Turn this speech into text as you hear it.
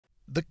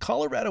The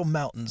Colorado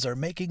mountains are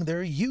making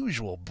their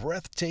usual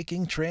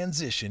breathtaking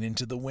transition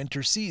into the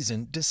winter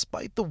season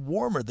despite the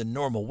warmer than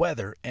normal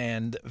weather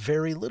and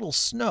very little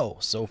snow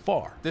so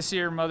far. This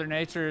year, Mother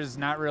Nature has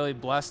not really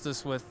blessed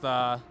us with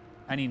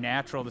any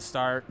natural to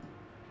start.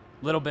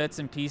 Little bits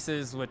and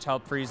pieces which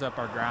help freeze up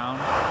our ground.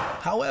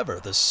 However,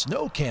 the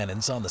snow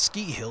cannons on the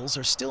ski hills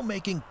are still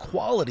making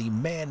quality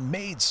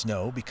man-made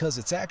snow because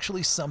it's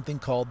actually something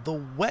called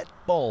the wet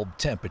bulb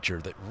temperature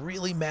that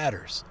really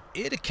matters.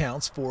 It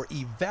accounts for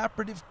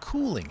evaporative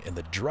cooling in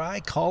the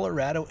dry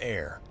Colorado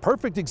air.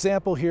 Perfect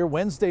example here.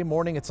 Wednesday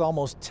morning, it's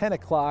almost 10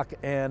 o'clock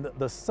and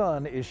the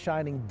sun is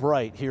shining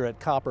bright here at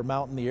Copper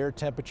Mountain. The air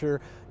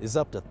temperature is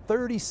up to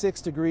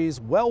 36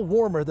 degrees, well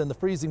warmer than the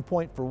freezing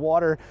point for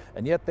water,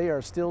 and yet they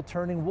are still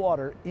turning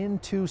water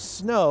into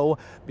snow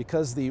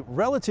because the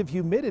relative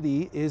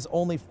humidity is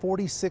only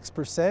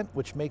 46%,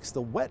 which makes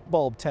the wet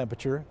bulb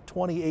temperature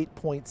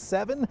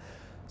 28.7.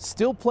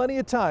 Still plenty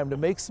of time to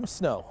make some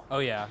snow. Oh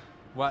yeah.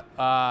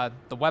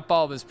 The wet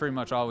bulb is pretty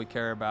much all we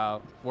care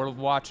about. We're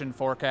watching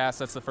forecasts.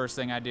 That's the first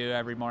thing I do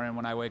every morning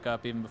when I wake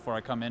up, even before I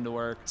come into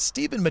work.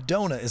 Stephen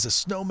Madonna is a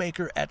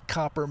snowmaker at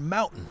Copper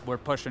Mountain. We're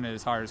pushing it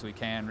as hard as we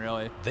can,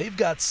 really. They've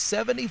got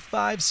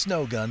 75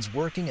 snow guns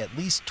working at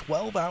least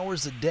 12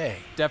 hours a day.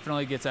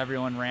 Definitely gets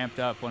everyone ramped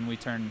up when we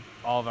turn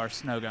all of our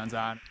snow guns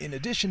on. In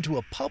addition to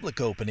a public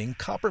opening,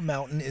 Copper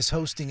Mountain is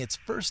hosting its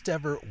first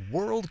ever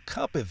World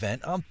Cup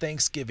event on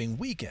Thanksgiving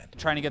weekend.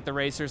 Trying to get the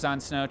racers on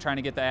snow, trying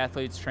to get the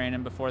athletes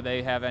training before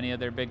they have any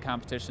of their big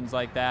competitions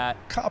like that.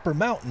 Copper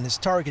Mountain is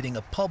targeting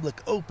a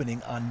public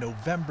opening on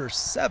November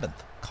 7th.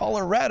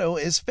 Colorado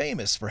is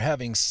famous for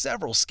having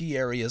several ski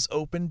areas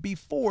open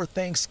before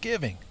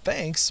Thanksgiving,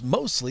 thanks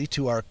mostly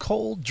to our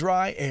cold,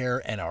 dry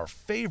air and our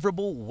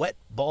favorable wet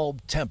bulb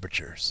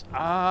temperatures.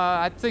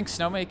 I think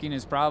snowmaking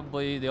is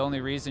probably the only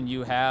reason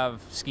you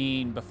have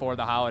skiing before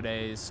the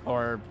holidays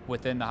or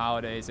within the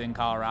holidays in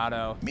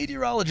Colorado.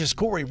 Meteorologist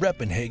Cory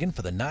Reppenhagen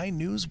for the 9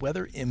 News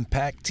Weather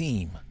Impact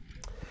Team.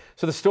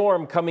 So the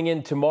storm coming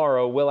in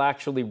tomorrow will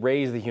actually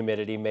raise the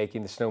humidity,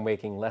 making the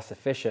snowmaking less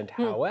efficient.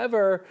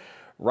 However,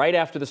 right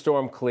after the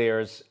storm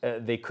clears,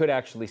 they could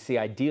actually see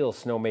ideal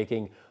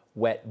snowmaking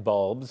wet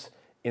bulbs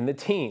in the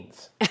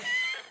teens.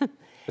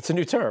 It's a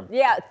new term.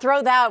 Yeah,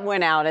 throw that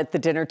one out at the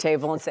dinner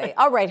table and say,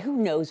 all right, who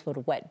knows what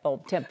a wet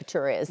bulb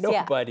temperature is?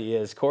 Nobody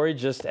is. Cory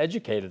just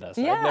educated us.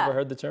 Yeah. I've never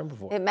heard the term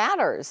before. It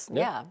matters.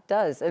 Yeah, it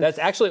does. That's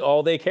actually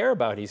all they care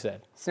about, he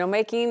said.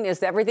 Snowmaking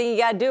is everything you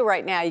got to do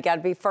right now. You got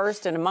to be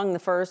first and among the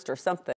first or something.